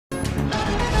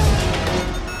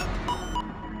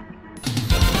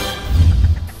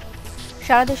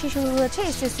সারা দেশে শুরু হয়েছে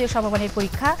এসএসসি সমমানের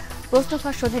পরীক্ষা।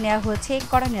 প্রশ্নফাঁস রোধে নেওয়া হয়েছে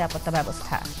কড়া নিরাপত্তা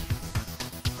ব্যবস্থা।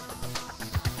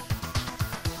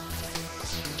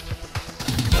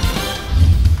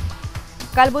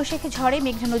 কালবৈশাখী ঝড়ে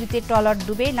মেঘনা নদীতে ট্রলার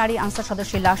ডুবে নারী আনসার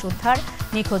সদস্যের লাশ উদ্ধার,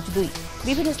 নিখোঁজ ২।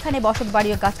 বিভিন্ন স্থানে বসতবাড়ি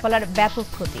ও গাছপালার ব্যাপক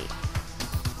ক্ষতি।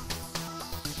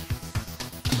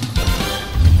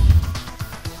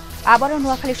 আবারও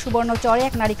নোয়াখালীর সুবর্ণচরে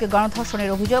এক নারীকে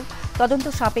গণধর্ষণের অভিযোগ, তদন্ত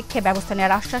সাপেক্ষে ব্যবস্থা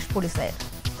নেওয়ার আশ্বাস পুলিশের।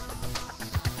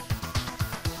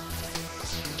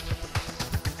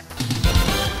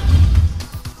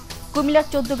 কুমিল্লার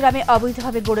 ১৪ গ্রামে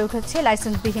অবৈধভাবে গড়ে উঠেছে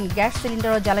লাইসেন্সবিহীন গ্যাস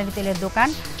সিলিন্ডার ও জ্বালানি তেলের দোকান।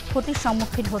 ক্ষতির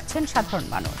সম্মুখীন হচ্ছেন সাধারণ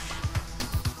মানুষ।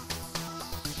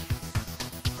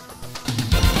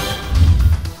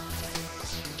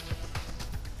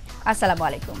 আসসালামু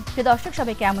আলাইকুম প্রিয় দর্শক,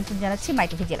 সবাইকে আমন্ত্রণ জানাচ্ছি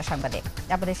মাইটিভি জেলা সংবাদে।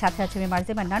 আপনাদের সাথে আছে আমি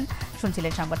মার্জিমান।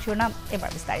 শুনছিলেন সংবাদ শিরোনাম, এবার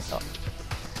বিস্তারিত।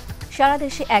 সারা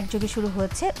দেশে একযোগে শুরু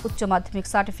হয়েছে উচ্চ মাধ্যমিক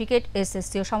সার্টিফিকেট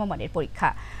এসএসসি ও সমমানের পরীক্ষা।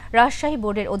 রাজশাহী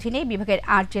বোর্ডের অধীনে বিভাগের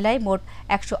 ৮ জেলায় মোট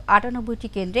 ১৯৮টি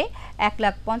কেন্দ্রে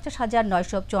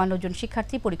 ১,৫০,৯৫৪ জন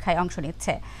শিক্ষার্থী পরীক্ষায় অংশ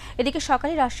নিচ্ছে। এদিকে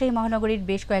সকালে রাজশাহী মহানগরীর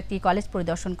বেশ কয়েকটি কলেজ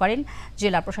পরিদর্শন করেন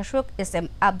জেলা প্রশাসক এস.এম.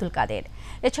 আব্দুল কাদের।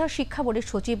 এছাড়া শিক্ষা বোর্ডের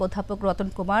সচিব অধ্যাপক রতন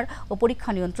কুমার ও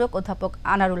পরীক্ষা নিয়ন্ত্রক অধ্যাপক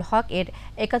আনারুল হক এর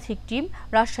একাধিক টিম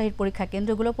রাজশাহীর পরীক্ষা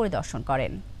কেন্দ্রগুলো পরিদর্শন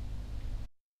করেন।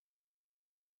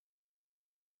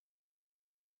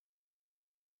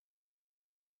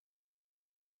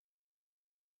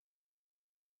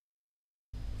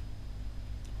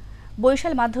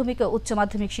 বরিশাল মাধ্যমিক ও উচ্চ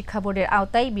মাধ্যমিক শিক্ষা বোর্ডের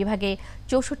আওতায় বিভাগে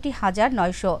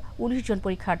 ৬৪,৯১৯ জন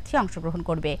পরীক্ষার্থী অংশগ্রহণ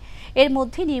করবে। এর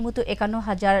মধ্যে নিয়মিত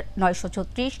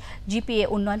 ৫১,৯৩৬, জিপিএ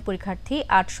উন্নয়ন পরীক্ষার্থী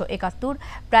 ৮৭১,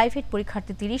 প্রাইভেট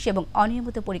পরীক্ষার্থী ৩০ এবং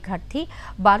অনিয়মিত পরীক্ষার্থী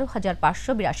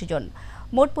 ১২,৫৮২ জন।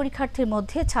 মোট পরীক্ষার্থীর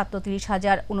মধ্যে ছাত্র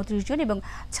 ৩০,০২৯ জন এবং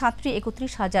ছাত্রী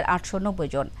 ৩১,৮৯০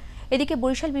 জন। এদিকে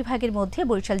বরিশাল বিভাগের মধ্যে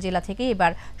বরিশাল জেলা থেকে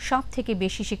এবার সব থেকে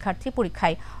বেশি শিক্ষার্থী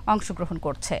পরীক্ষায় অংশগ্রহণ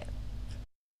করছে।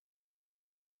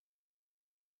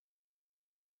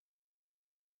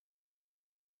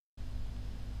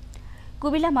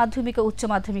 কুমিল্লা মাধ্যমিক ও উচ্চ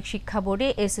মাধ্যমিক শিক্ষা বোর্ডে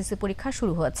এসএসসি পরীক্ষা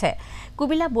শুরু হয়েছে।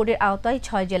 কুমিল্লা বোর্ডের আওতায়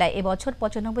 ৬ জেলায় এবছর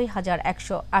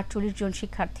 ৯৫,১৪৮ জন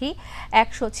শিক্ষার্থী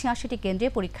 ১৮৬টি কেন্দ্রে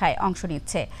পরীক্ষায় অংশ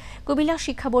নিচ্ছে। কুমিল্লা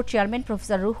শিক্ষা board chairman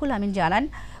professor Ruhul Amin জানান,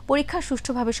 পরীক্ষা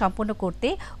সুষ্ঠুভাবে সম্পন্ন করতে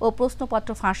ও প্রশ্নপত্র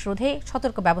ফাঁস রোধে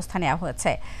সতর্ক ব্যবস্থা নেওয়া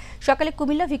হয়েছে। সকালে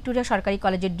কুমিল্লা ভিক্টোরিয়া সরকারি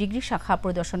কলেজের ডিগ্রি শাখা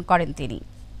পরিদর্শন করেন তিনি।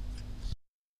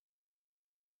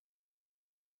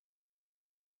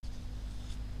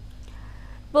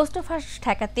 প্রশ্নফাঁস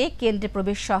ঠেকাতে কেন্দ্রে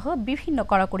প্রবেশ সহ বিভিন্ন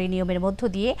কড়াকড়ি নিয়মের মধ্য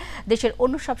দিয়ে দেশের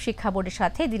অন্য সব শিক্ষা বোর্ডের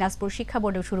সাথে দিনাজপুর শিক্ষা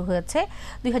বোর্ডেও শুরু হয়েছে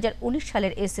 ২০১৯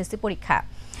 সালের এসএসসি পরীক্ষা।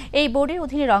 এই বোর্ডের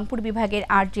অধীনে রংপুর বিভাগের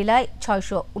 ৮ জেলায়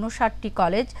 ৬৫৯টি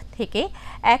কলেজ থেকে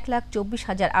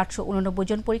 ১,২৪,৮৮৯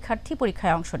 জন পরীক্ষার্থী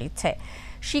পরীক্ষায় অংশ নিচ্ছে।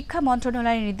 শিক্ষা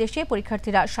মন্ত্রণালয়ের নির্দেশে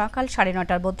পরীক্ষার্থীরা সকাল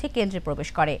 ৯:৩০টার মধ্যে কেন্দ্রে প্রবেশ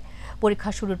করে।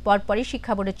 পরীক্ষা শুরুর পরপরই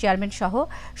শিক্ষা বোর্ডের চেয়ারম্যান সহ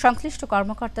সংশ্লিষ্ট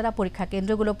কর্মকর্তারা পরীক্ষা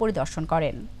কেন্দ্রগুলো পরিদর্শন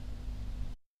করেন।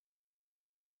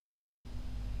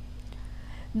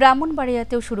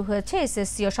 ব্রাহ্মণবাড়িয়াতেও শুরু হয়েছে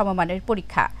এসএসসি ও সমমানের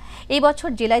পরীক্ষা। এই বছর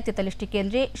জেলায় ৪৩টি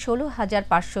কেন্দ্রে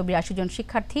 ১৬,৫৮২ জন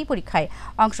শিক্ষার্থী পরীক্ষায়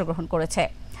অংশগ্রহণ করেছে।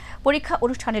 পরীক্ষা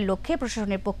অনুষ্ঠানের লক্ষ্যে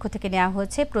প্রশাসনের পক্ষ থেকে নেওয়া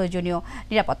হয়েছে প্রয়োজনীয়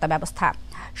নিরাপত্তা ব্যবস্থা।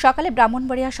 সকালে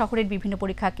ব্রাহ্মণবাড়িয়া শহরের বিভিন্ন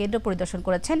পরীক্ষা কেন্দ্র পরিদর্শন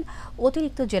করেছেন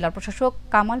অতিরিক্ত জেলা প্রশাসক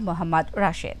কামাল মোহাম্মদ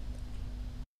রাশেদ।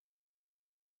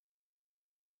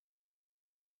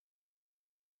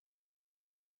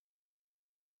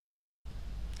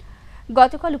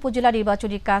 গতকাল উপজেলা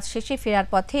নির্বাচনী কাজ শেষে ফেরার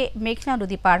পথে মেঘনা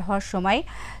নদী পার হওয়ার সময়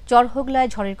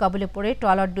চরহোগলায় ঝড়ের কবলে পড়ে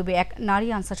ট্রলার ডুবে এক নারী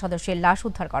আনসার সদস্যের লাশ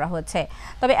উদ্ধার করা হয়েছে।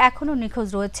 তবে এখনও নিখোঁজ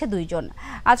রয়েছে ২ জন।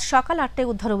 আজ সকাল ৮টায়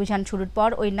উদ্ধার অভিযান শুরুর পর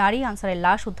ওই নারী আনসারের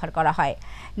লাশ উদ্ধার করা হয়।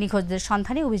 নিখোঁজদের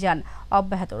সন্ধানে অভিযান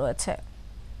অব্যাহত রয়েছে।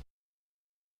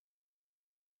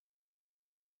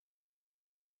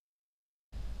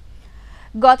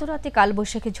 গতরাতে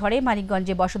কালবৈশাখী ঝড়ে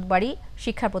মানিকগঞ্জে বসতবাড়ি,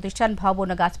 শিক্ষা প্রতিষ্ঠান, ভবন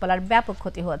ও গাছপালার ব্যাপক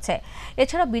ক্ষতি হয়েছে।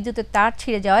 এছাড়া বিদ্যুতের তার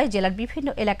ছিঁড়ে যাওয়ায় জেলার বিভিন্ন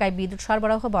এলাকায় বিদ্যুৎ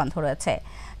সরবরাহ বন্ধ রয়েছে।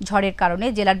 ঝড়ের কারণে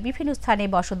জেলার বিভিন্ন স্থানে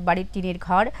বসতবাড়ির টিনের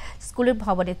ঘর, স্কুলের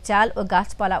ভবনের চাল ও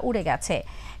গাছপালা উড়ে গেছে।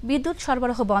 বিদ্যুৎ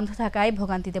সরবরাহ বন্ধ থাকায়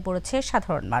ভোগান্তিতে পড়েছে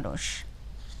সাধারণ মানুষ।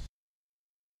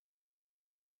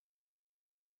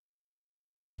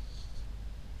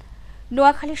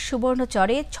 নোয়াখালীর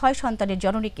সুবর্ণচরে ৬ সন্তানের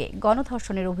জননীকে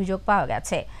গণধর্ষণের অভিযোগ পাওয়া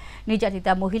গেছে।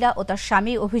 নির্যাতিতা মহিলা ও তার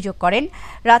স্বামী অভিযোগ করেন,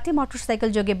 রাতে মোটরসাইকেল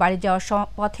যোগে বাড়ি যাওয়ার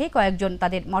পথে কয়েকজন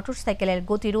তাদের মোটরসাইকেলের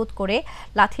গতিরোধ করে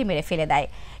লাথি মেরে ফেলে দেয়।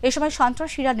 এ সময়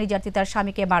সন্ত্রাসীরা নির্যাতিতার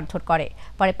স্বামীকে মারধর করে।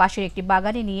 পরে পাশের একটি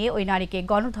বাগানে নিয়ে ওই নারীকে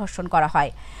গণধর্ষণ করা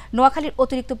হয়। নোয়াখালীর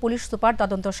অতিরিক্ত পুলিশ সুপার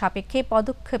তদন্ত সাপেক্ষে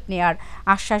পদক্ষেপ নেওয়ার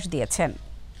আশ্বাস দিয়েছেন।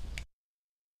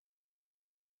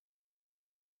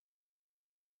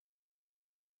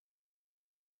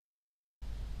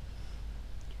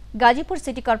 গাজীপুর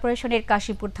সিটি কর্পোরেশনের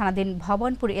কাশিমপুর থানাধীন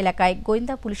ভবনপুর এলাকায়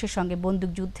গোয়েন্দা পুলিশের সঙ্গে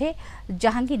বন্দুকযুদ্ধে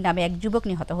জাহাঙ্গীর নামে এক যুবক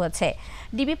নিহত হয়েছে।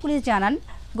 ডিবি পুলিশ জানান,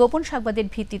 গোপন সংবাদের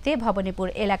ভিত্তিতে ভবনপুর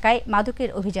এলাকায় মাদকের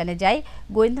অভিযানে যায়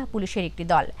গোয়েন্দা পুলিশের একটি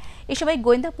দল। এ সময়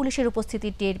গোয়েন্দা পুলিশের উপস্থিতি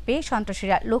টের পেয়ে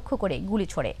সন্ত্রাসীরা লক্ষ্য করে গুলি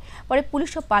ছোড়ে। পরে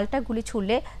পুলিশও পাল্টা গুলি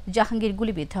ছুড়লে জাহাঙ্গীর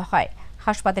গুলিবিদ্ধ হয়।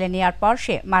 হাসপাতালে নেওয়ার পর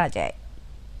সে মারা যায়।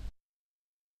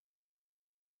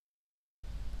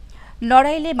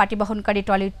 নড়াইলে মাটি বহনকারী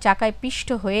ট্রলির চাকায় পিষ্ট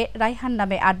হয়ে রায়হান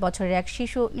নামে ৮ বছরের এক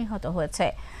শিশু নিহত হয়েছে।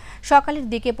 সকালের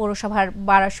দিকে পৌরসভার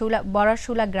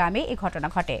বড়াশুলা গ্রামে এ ঘটনা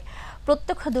ঘটে।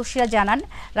 প্রত্যক্ষদর্শীরা জানান,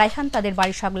 রায়হান তাদের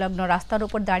বাড়ি সংলগ্ন রাস্তার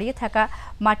উপর দাঁড়িয়ে থাকা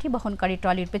মাটি বহনকারী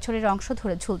ট্রলির পেছনের অংশ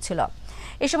ধরে ঝুলছিল।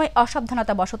 এ সময়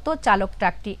অসাবধানতাবশত চালক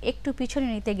ট্রাকটি একটু পিছনে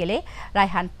নিতে গেলে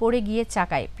রায়হান পড়ে গিয়ে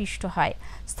চাকায় পিষ্ট হয়।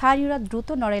 স্থানীয়রা দ্রুত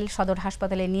নড়াইল সদর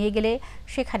হাসপাতালে নিয়ে গেলে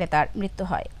সেখানে তার মৃত্যু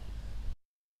হয়।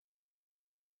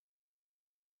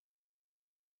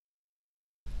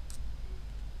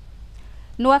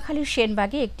 নোয়াখালীর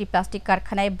সেনবাগে একটি প্লাস্টিক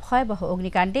কারখানায় ভয়াবহ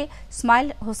অগ্নিকাণ্ডে ইসমাইল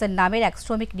হোসেন নামের এক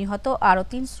শ্রমিক নিহত, আরও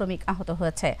 ৩ শ্রমিক আহত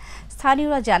হয়েছে।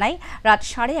 স্থানীয়রা জানায়, রাত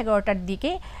 11:30টার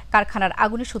দিকে কারখানার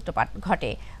আগুনের সূত্রপাত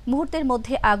ঘটে। মুহূর্তের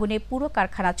মধ্যে আগুনে পুরো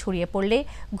কারখানা ছড়িয়ে পড়লে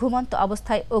ঘুমন্ত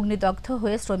অবস্থায় অগ্নিদগ্ধ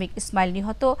হয়ে শ্রমিক ইসমাইল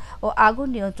নিহত ও আগুন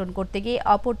নিয়ন্ত্রণ করতে গিয়ে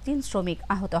অপর ৩ শ্রমিক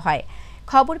আহত হয়।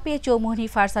 খবর পেয়ে চৌমুহনী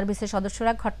ফায়ার সার্ভিসের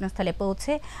সদস্যরা ঘটনাস্থলে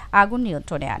পৌঁছে আগুন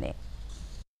নিয়ন্ত্রণে আনে।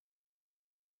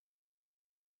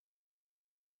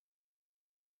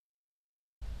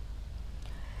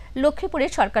 লক্ষ্মীপুরে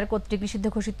সরকার কর্তৃক নিষিদ্ধ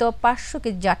ঘোষিত ৫০০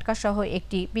 কেজি জাটকা সহ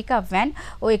একটি পিকআপ ভ্যান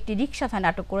ও একটি রিকশা ভ্যান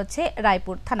আটক করেছে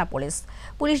রায়পুর থানা পুলিশ।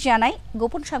 পুলিশ জানায়,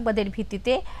 গোপন সংবাদের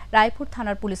ভিত্তিতে রায়পুর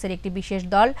থানার পুলিশের একটি বিশেষ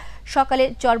দল সকালে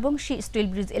চরবংশী স্টিল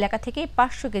ব্রিজ এলাকা থেকে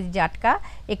 ৫০০ কেজি জাটকা,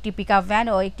 একটি পিকআপ ভ্যান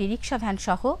ও একটি রিকশা ভ্যান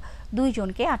সহ ২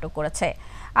 জনকে আটক করেছে।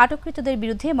 আটককৃতদের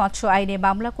বিরুদ্ধে মৎস্য আইনে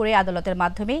মামলা করে আদালতের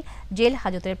মাধ্যমে জেল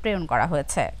হাজতে প্রেরণ করা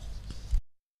হয়েছে।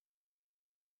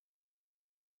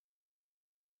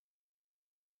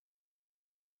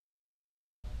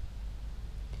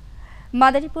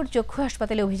 মাদারীপুর চক্ষু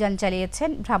হাসপাতালে অভিযান চালিয়েছেন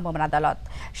ভ্রাম্যমাণ আদালত।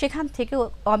 সেখান থেকে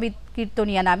অমিত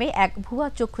কীর্তনিয়া নামে এক ভুয়া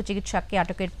চক্ষু চিকিৎসককে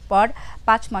আটকের পর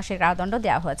 ৫ মাসের কারাদণ্ড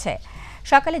দেওয়া হয়েছে।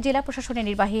 সকালে জেলা প্রশাসনের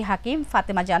নির্বাহী হাকিম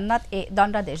ফাতেমা জান্নাত এ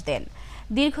দণ্ডাদেশ দেন।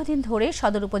 দীর্ঘদিন ধরে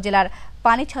সদর উপজেলার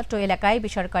পানিছত্র এলাকায়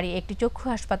বেসরকারি একটি চক্ষু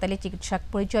হাসপাতালে চিকিৎসক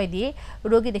পরিচয় দিয়ে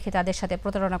রোগী দেখে তাদের সাথে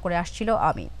প্রতারণা করে আসছিল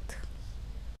অমিত।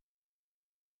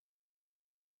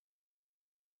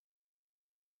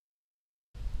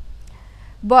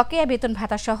 বকেয়া বেতন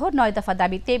ভাতা সহ ৯ দফা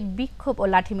দাবিতে বিক্ষোভ ও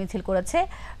লাঠি মিছিল করেছে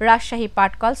রাজশাহী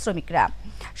পাটকল শ্রমিকরা।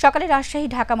 সকালে রাজশাহী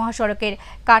ঢাকা মহাসড়কের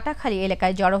কাটাখালী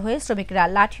এলাকায় জড়ো হয়ে শ্রমিকরা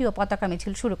লাঠি ও পতাকা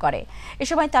মিছিল শুরু করে। এ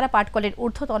সময় তারা পাটকলের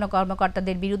ঊর্ধ্বতন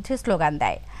কর্মকর্তাদের বিরুদ্ধে স্লোগান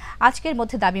দেয়। আজকের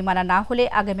মধ্যে দাবি মানা না হলে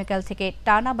আগামীকাল থেকে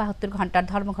টানা ৭২ ঘণ্টার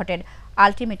ধর্মঘটের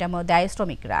আলটিমেটামও দেয়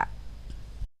শ্রমিকরা।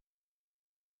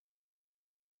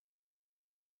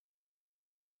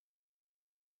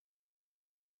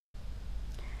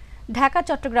 ঢাকা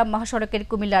চট্টগ্রাম মহাসড়কের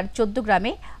কুমিল্লার ১৪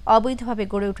 গ্রামে অবৈধভাবে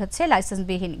গড়ে উঠেছে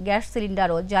লাইসেন্সবিহীন গ্যাস সিলিন্ডার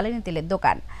ও জ্বালানি তেলের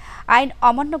দোকান। আইন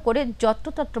অমান্য করে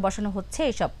যত্রতত্র বসানো হচ্ছে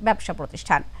এসব ব্যবসা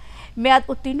প্রতিষ্ঠান। মেয়াদ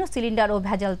উত্তীর্ণ সিলিন্ডার ও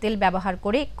ভেজাল তেল ব্যবহার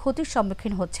করে ক্ষতির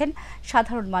সম্মুখীন হচ্ছেন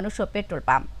সাধারণ মানুষ ও পেট্রোল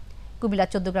পাম্প। কুমিল্লা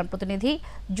 ১৪ গ্রাম প্রতিনিধি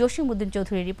জসিম উদ্দিন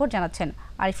চৌধুরীর রিপোর্ট, জানাচ্ছেন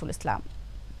আরিফুল ইসলাম।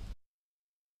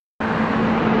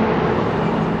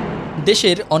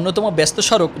 দেশের অন্যতম ব্যস্ত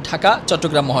সড়ক ঢাকা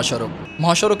চট্টগ্রাম মহাসড়ক।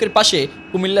 মহাসড়কের পাশে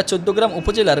কুমিল্লা ১৪ গ্রাম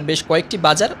উপজেলার বেশ কয়েকটি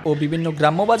বাজার ও বিভিন্ন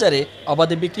গ্রাম্য বাজারে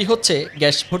অবাধে বিক্রি হচ্ছে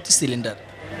গ্যাস ভর্তি সিলিন্ডার।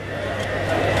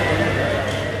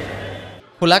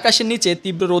 খোলা আকাশের নিচে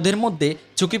তীব্র রোদের মধ্যে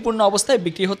ঝুঁকিপূর্ণ অবস্থায়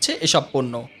বিক্রি হচ্ছে এসব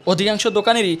পণ্য। অধিকাংশ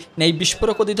দোকানেরই নেই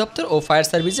বিস্ফোরক অধিদপ্তর ও ফায়ার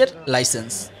সার্ভিসের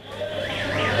লাইসেন্স।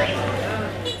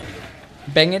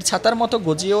 ব্যাঙের ছাতার মতো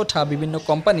গজিয়ে ওঠা বিভিন্ন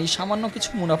কোম্পানি সামান্য কিছু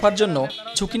মুনাফার জন্য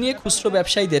ঝুঁকি নিয়ে খুচরো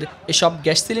ব্যবসায়ীদের এসব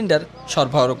গ্যাস সিলিন্ডার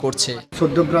সরবরাহ করছে।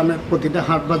 ১৪ গ্রামের প্রতিটা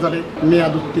হাট বাজারে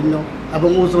মেয়াদ উত্তীর্ণ এবং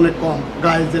ওজনে কম,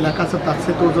 গায়ে যে লেখা আছে তার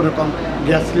চেয়ে ওজনে কম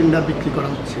গ্যাস সিলিন্ডার বিক্রি করা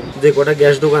হচ্ছে। যে কটা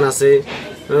গ্যাস দোকান আছে,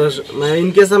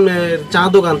 ইনকেস আপনার চা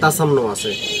দোকান তার সামনেও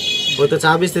আছে, হয়তো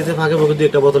চা বেচতেছে, ফাঁকে ফাঁকে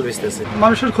 ২-১টা বোতল বেচতেছে।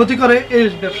 মানুষের ক্ষতি করে এই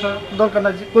ব্যবসা দরকার না,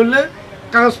 করলে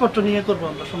কাগজপত্র নিয়ে করবো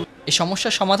আমরা। এই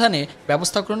সমস্যার সমাধানে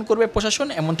ব্যবস্থা গ্রহণ করবে প্রশাসন,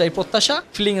 এমনটাই প্রত্যাশা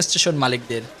ফিলিং স্টেশন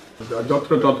মালিকদের।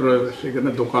 যত্রতত্র সেখানে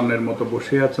দোকানের মতো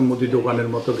বসে আছে, মুদি দোকানের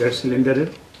মতো গ্যাস সিলিন্ডারের।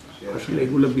 আসলে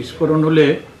এগুলো বিস্ফোরণ হলে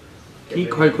কী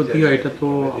ক্ষয়ক্ষতি হয় এটা তো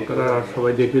আপনারা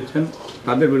সবাই দেখেছেন।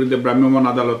 তাদের বিরুদ্ধে ভ্রাম্যমাণ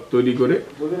আদালত তৈরি করে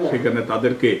সেখানে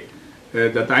তাদেরকে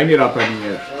যাতে আইনের আওতায়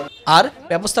নিয়ে আসে আর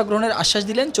ব্যবস্থা গ্রহণের আশ্বাস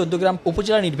দিলেন ১৪ গ্রাম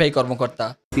উপজেলা নির্বাহী কর্মকর্তা।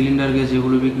 সিলিন্ডার গ্যাস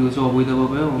যেগুলো বিক্রি হচ্ছে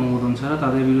অবৈধভাবে অনুমোদন ছাড়া,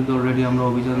 তাদের বিরুদ্ধে অলরেডি আমরা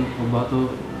অভিযান অব্যাহত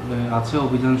আছে,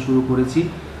 অভিযান শুরু করেছি।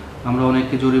 আমরা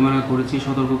অনেককে জরিমানা করেছি,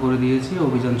 সতর্ক করে দিয়েছি,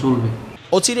 অভিযান চলবে।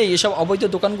 অচিরেই এসব অবৈধ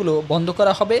দোকানগুলো বন্ধ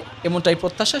করা হবে এমনটাই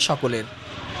প্রত্যাশা সকলের।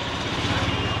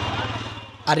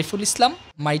 Ariful Islam,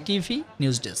 MyTV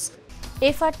news desk.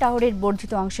 FR টাওয়ারের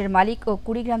বর্ধিত অংশের মালিক ও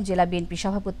কুড়িগ্রাম জেলা বিএনপি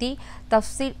সভাপতি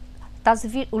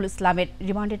তাজভির উল ইসলামের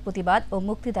রিমান্ডের প্রতিবাদ ও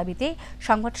মুক্তি দাবিতে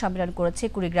সংবাদ সম্মেলন করেছে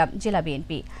কুড়িগ্রাম জেলা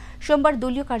বিএনপি। সোমবার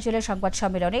দলীয় কার্যালয়ের সংবাদ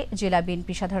সম্মেলনে জেলা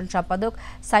বিএনপি সাধারণ সম্পাদক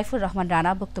সাইফুর রহমান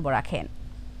রানা বক্তব্য রাখেন।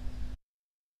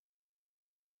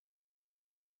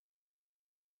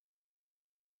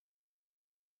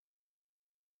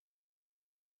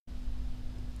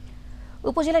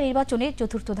 উপজেলা নির্বাচনে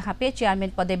চতুর্থ ধাপে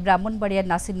চেয়ারম্যান পদে ব্রাহ্মণবাড়িয়ার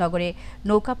নাসিরনগরে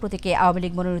নৌকা প্রতীকে আওয়ামী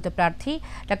লীগ মনোনীত প্রার্থী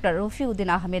ডক্টর রফিক উদ্দিন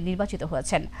আহমেদ নির্বাচিত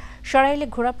হয়েছেন। সরাইলে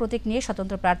ঘোড়া প্রতীক নিয়ে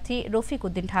স্বতন্ত্র প্রার্থী রফিক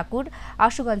উদ্দিন ঠাকুর,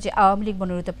 আশুগঞ্জে আওয়ামী লীগ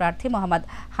মনোনীত প্রার্থী মোহাম্মদ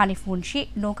হানিফ মুন্সি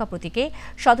নৌকা প্রতীকে,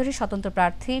 সদরে স্বতন্ত্র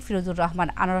প্রার্থী ফিরোজুর রহমান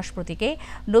আনারস প্রতীকে,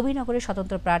 নবীনগরে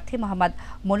স্বতন্ত্র প্রার্থী মোহাম্মদ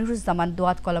মনিরুজ্জামান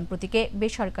দোয়াত কলম প্রতীকে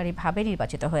বেসরকারিভাবে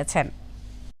নির্বাচিত হয়েছেন।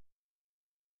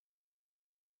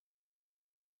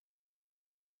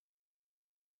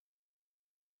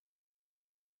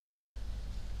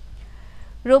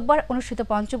 রোববার অনুষ্ঠিত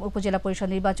পঞ্চম উপজেলা পরিষদ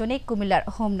নির্বাচনে কুমিল্লার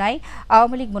হোমনায়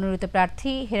আওয়ামী লীগ মনোনীত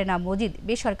প্রার্থী হেরেনা মজিদ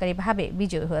বেসরকারিভাবে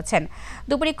বিজয়ী হয়েছেন।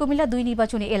 দুপুরে কুমিল্লা 2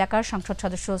 নির্বাচনী এলাকার সংসদ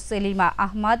সদস্য সেলিমা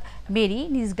আহমদ মেরি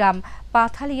নিজ গ্রাম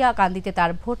পাথালিয়া কান্দিতে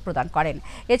তার ভোট প্রদান করেন।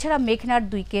 এছাড়া মেঘনার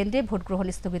 2 কেন্দ্রে ভোট গ্রহণ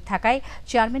স্থগিত থাকায়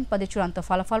চেয়ারম্যান পদে চূড়ান্ত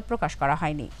ফলাফল প্রকাশ করা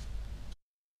হয়নি।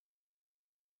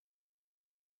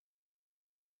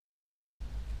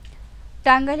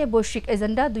 টাঙ্গাইলে বৈশ্বিক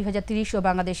এজেন্ডা 2030 ও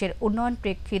বাংলাদেশের উন্নয়ন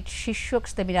প্রেক্ষিত শীর্ষক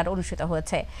সেমিনার অনুষ্ঠিত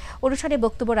হয়েছে। অনুষ্ঠানে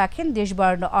বক্তব্য রাখেন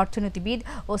দেশবরেণ্য অর্থনীতিবিদ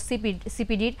ও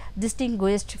সিপিডির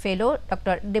ডিস্টিংগুইশড ফেলো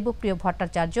ডক্টর দেবপ্রিয়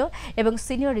ভট্টাচার্য এবং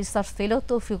senior research fellow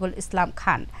Taufiqul Islam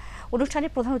Khan. অনুষ্ঠানে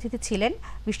প্রধান অতিথি ছিলেন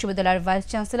বিশ্ববিদ্যালয়ের vice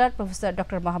chancellor professor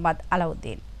doctor Mohammad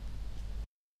Alauddin.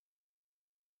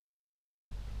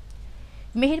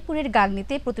 মেহেরপুরের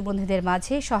গাংনীতে প্রতিবন্ধীদের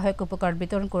মাঝে সহায়ক উপকরণ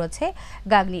বিতরণ করেছে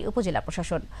গাংনী উপজেলা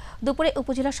প্রশাসন। দুপুরে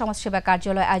উপজেলা সমাজসেবা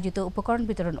কার্যালয়ে আয়োজিত উপকরণ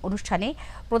বিতরণ অনুষ্ঠানে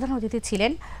প্রধান অতিথি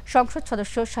ছিলেন সংসদ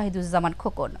সদস্য শাহিদুজ্জামান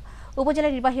খোকন। উপজেলা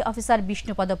নির্বাহী অফিসার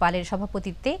বিষ্ণুপদ পালের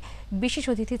সভাপতিত্বে বিশেষ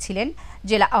অতিথি ছিলেন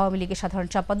জেলা আওয়ামী লীগের সাধারণ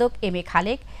সম্পাদক এম এ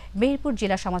খালেক, মেহেরপুর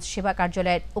জেলা সমাজসেবা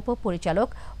কার্যালয়ের উপপরিচালক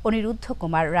অনিরুদ্ধ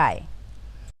কুমার রায়।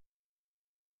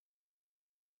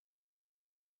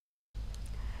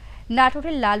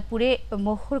 নাটোরের লালপুরে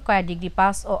মোহর কয়া ডিগ্রি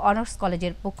পাস ও অনার্স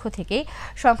কলেজের পক্ষ থেকে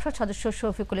সংসদ সদস্য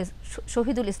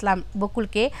শহীদুল ইসলাম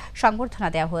বকুলকে সংবর্ধনা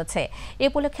দেওয়া হয়েছে। এ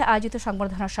উপলক্ষে আয়োজিত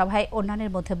সংবর্ধনা সভায়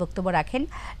অন্যান্যের মধ্যে বক্তব্য রাখেন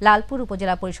লালপুর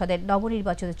উপজেলা পরিষদের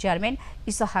নবনির্বাচিত চেয়ারম্যান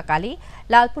ইসহাক আলী,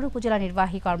 লালপুর উপজেলা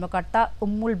নির্বাহী কর্মকর্তা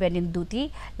উম্মুল বেনিন দুতি,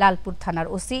 লালপুর থানার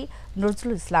ওসি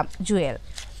নজরুল ইসলাম জুয়েল।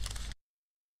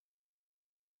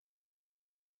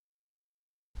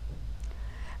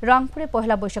 রংপুরে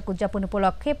পহেলা বৈশাখ উদযাপন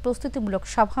উপলক্ষে প্রস্তুতিমূলক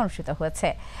সভা অনুষ্ঠিত হয়েছে।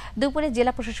 দুপুরে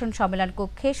জেলা প্রশাসন সম্মেলন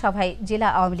কক্ষে সভায় জেলা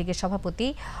আওয়ামী লীগের সভাপতি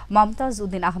মমতাজ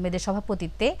উদ্দিন আহমেদের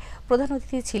সভাপতিত্বে প্রধান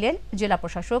অতিথি ছিলেন জেলা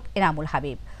প্রশাসক এনামুল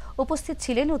হাবিব। উপস্থিত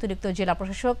ছিলেন অতিরিক্ত জেলা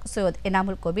প্রশাসক Syed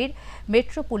Enamul Kabir,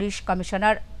 metro police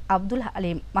commissioner Abdul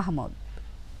Halim Mahmud.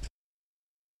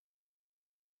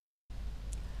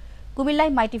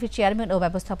 কুমিল্লায় MYTV চেয়ারম্যান ও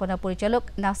ব্যবস্থাপনা পরিচালক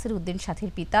নাসির উদ্দিন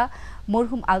সাথীর পিতা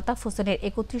মরহুম আলতাফ হোসেনের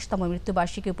 31তম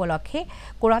মৃত্যুবার্ষিকী উপলক্ষে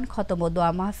কোরআন খতম ও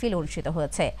দোয়া মাহফিল অনুষ্ঠিত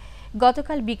হয়েছে।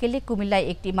 গতকাল বিকেলে কুমিল্লায়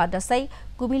একটি মাদ্রাসায়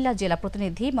কুমিল্লা জেলা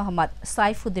প্রতিনিধি মোহাম্মদ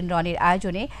সাইফুদ্দিন রনির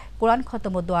আয়োজনে কোরআন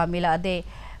খতম ও দোয়া মিলাদে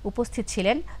উপস্থিত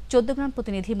ছিলেন চৌদ্দগ্রাম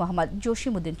প্রতিনিধি মোহাম্মদ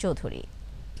জসিমউদ্দিন চৌধুরী।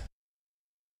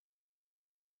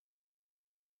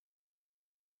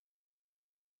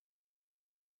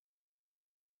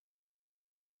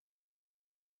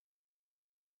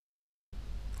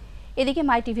 এদিকে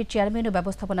MYTVর চেয়ারম্যান ও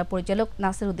ব্যবস্থাপনা পরিচালক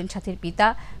নাসির উদ্দিন সাথীর পিতা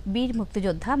বীর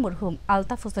মুক্তিযোদ্ধা মরহুম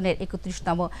আলতাফ হোসেনের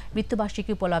 31তম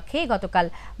মৃত্যুবার্ষিকী উপলক্ষে গতকাল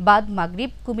বাদ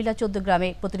মাগরিব কুমিল্লা চৌদ্দগ্রামে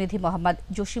প্রতিনিধি মোহাম্মদ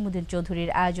জসিমউদ্দিন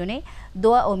চৌধুরীর আয়োজনে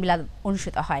দোয়া ও মিলাদ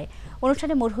অনুষ্ঠিত হয়।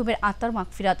 অনুষ্ঠানে মরহুমের আত্মার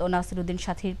মাগফিরাত ও নাসির উদ্দিন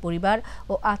সাথীর পরিবার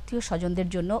ও আত্মীয় স্বজনদের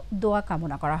জন্য দোয়া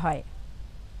কামনা করা হয়।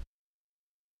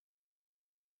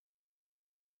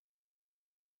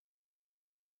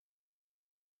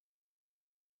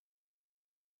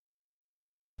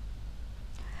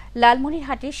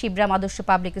 লালমনিরহাটে শিবরাম আদর্শ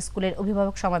পাবলিক স্কুলের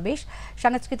অভিভাবক সমাবেশ,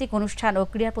 সাংস্কৃতিক অনুষ্ঠান ও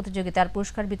ক্রীড়া প্রতিযোগিতার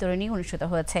পুরস্কার বিতরণী অনুষ্ঠিত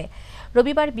হয়েছে।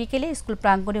 রবিবার বিকেলে স্কুল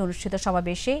প্রাঙ্গণে অনুষ্ঠিত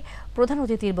সমাবেশে প্রধান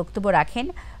অতিথির বক্তব্য রাখেন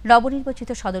নবনির্বাচিত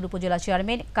সদর উপজেলা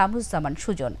চেয়ারম্যান কামরুজ্জামান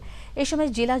সুজন। এ সময়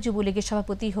জেলা যুবলীগের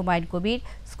সভাপতি হুমায়ুন কবির,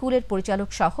 স্কুলের পরিচালক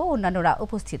সহ অন্যান্যরা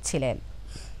উপস্থিত ছিলেন।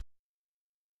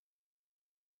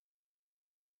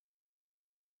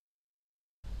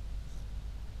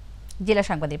 জেলা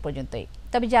সংবাদ পর্যন্তই,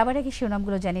 তবে যাবার আগে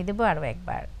শিরোনামগুলো জানিয়ে দেব আরও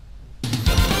একবার।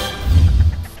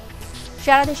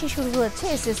 সারা দেশে শুরু হয়েছে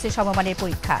এসএসসি সমমানের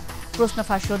পরীক্ষা। প্রশ্ন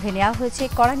ফাঁস রোধে নেওয়া হয়েছে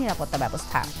কড়া নিরাপত্তা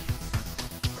ব্যবস্থা।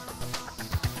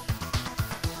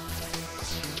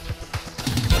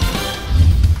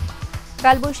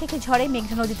 কালবৈশাখী ঝড়ে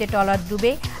মেঘনা নদীতে ট্রলার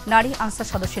ডুবে নারী আনসার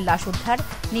সদস্যের লাশ উদ্ধার,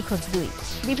 নিখোঁজ 2।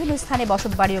 বিভিন্ন স্থানে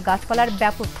বসতবাড়ি ও গাছপালার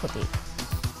ব্যাপক ক্ষতি।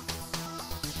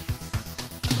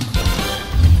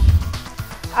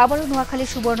 আবারও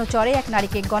নোয়াখালীর সুবর্ণচরে এক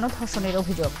নারীকে গণধর্ষণের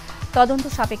অভিযোগ, তদন্ত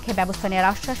সাপেক্ষে ব্যবস্থা নেওয়ার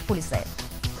আশ্বাস পুলিশের।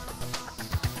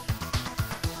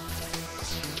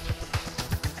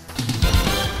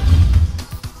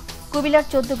 কুমিল্লার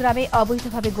 14 গ্রামে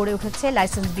অবৈধভাবে গড়ে উঠেছে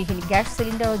লাইসেন্সবিহীন গ্যাস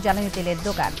সিলিন্ডার ও জ্বালানি তেলের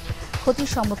দোকান, ক্ষতির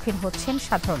সম্মুখীন হচ্ছেন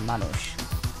সাধারণ মানুষ।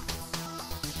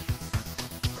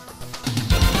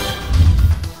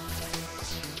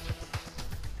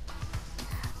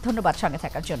 ধন্যবাদ সঙ্গে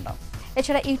থাকার জন্য।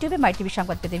 এছাড়া ইউটিউবে মাইটিভি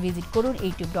সংবাদ পেতে ভিজিট করুন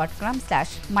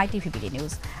youtube.com/mytvbd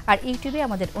নিউজ, আর ইউটিউবে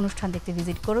আমাদের অনুষ্ঠান দেখতে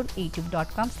ভিজিট করুন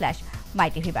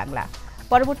youtube.com/mytvbangla।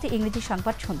 পরবর্তী ইংরেজি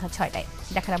সংবাদ সন্ধ্যা 6টায়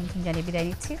দেখার আমন্ত্রণ জানিয়ে বিদায়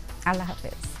নিচ্ছি। আল্লাহ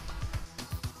হাফেজ।